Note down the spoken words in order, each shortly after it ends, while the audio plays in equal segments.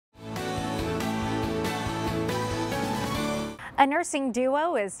A nursing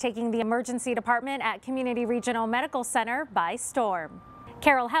duo is taking the emergency department at Community Regional Medical Center by storm.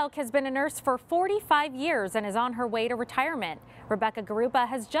 Carol Helk has been a nurse for 45 years and is on her way to retirement. Rebecca Garupa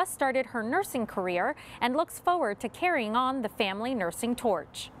has just started her nursing career and looks forward to carrying on the family nursing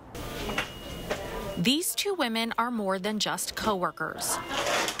torch. These two women are more than just co-workers.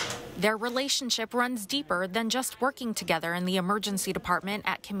 Their relationship runs deeper than just working together in the emergency department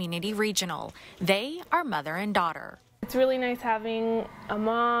at Community Regional. They are mother and daughter. It's really nice having a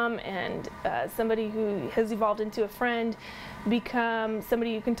mom and somebody who has evolved into a friend become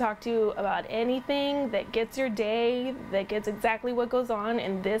somebody you can talk to about anything that gets your day, that gets exactly what goes on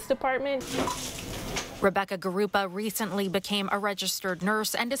in this department. Rebecca Garupa recently became a registered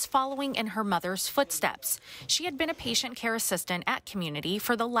nurse and is following in her mother's footsteps. She had been a patient care assistant at Community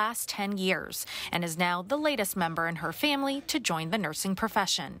for the last 10 years and is now the latest member in her family to join the nursing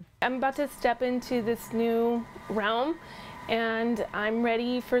profession. I'm about to step into this new realm and I'm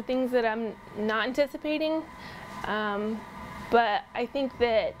ready for things that I'm not anticipating. But I think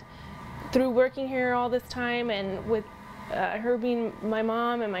that through working here all this time and with her being my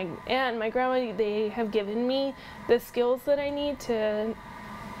mom and my aunt and my grandma, they have given me the skills that I need to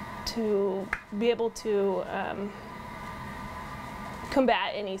be able to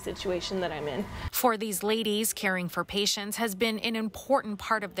combat any situation that I'm in. For these ladies, caring for patients has been an important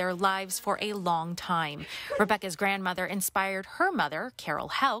part of their lives for a long time. Rebecca's grandmother inspired her mother, Carol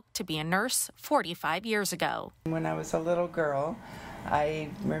Helk, to be a nurse 45 years ago. When I was a little girl, I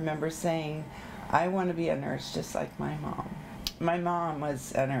remember saying, I want to be a nurse just like my mom. My mom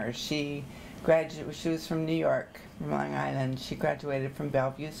was a nurse. She was from New York, from Long Island. She graduated from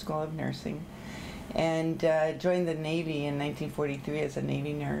Bellevue School of Nursing and joined the Navy in 1943 as a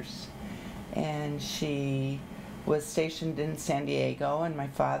Navy nurse. And she was stationed in San Diego, and my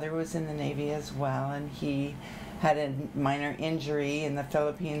father was in the Navy as well, and he had a minor injury in the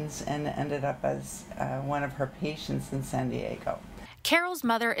Philippines and ended up as one of her patients in San Diego. Carol's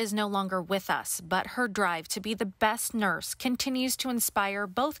mother is no longer with us, but her drive to be the best nurse continues to inspire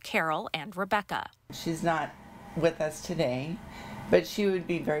both Carol and Rebecca. She's not with us today, but she would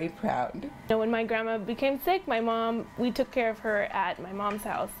be very proud. When my grandma became sick, we took care of her at my mom's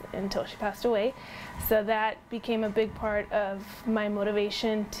house until she passed away. So that became a big part of my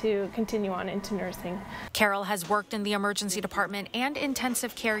motivation to continue on into nursing. Carol has worked in the emergency department and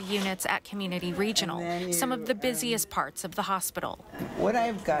intensive care units at Community Regional, some of the busiest parts of the hospital. What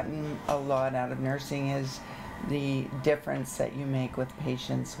I've gotten a lot out of nursing is the difference that you make with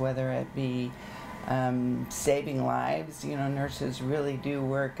patients, whether it be saving lives. You know, nurses really do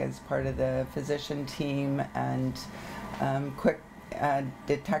work as part of the physician team, and quick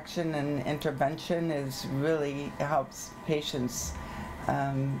detection and intervention really helps patients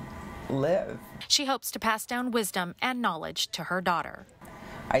live. She hopes to pass down wisdom and knowledge to her daughter.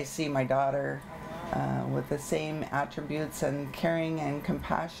 I see my daughter with the same attributes and caring and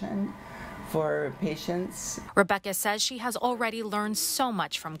compassion for patients. Rebecca says she has already learned so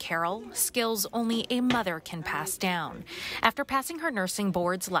much from Carol, skills only a mother can pass down. After passing her nursing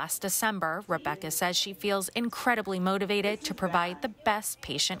boards last December, Rebecca says she feels incredibly motivated to provide the best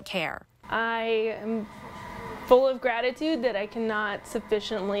patient care. I am full of gratitude that I cannot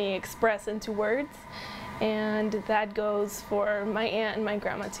sufficiently express into words, and that goes for my aunt and my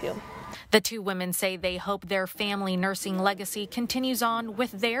grandma too. The two women say they hope their family nursing legacy continues on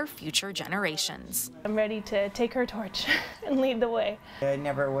with their future generations. I'm ready to take her torch and lead the way. I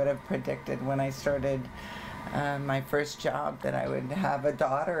never would have predicted when I started my first job that I would have a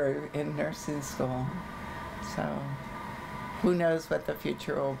daughter in nursing school. So who knows what the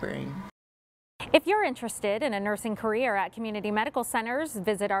future will bring. If you're interested in a nursing career at community medical centers,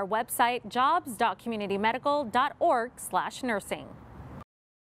 visit our website jobs.communitymedical.org/nursing.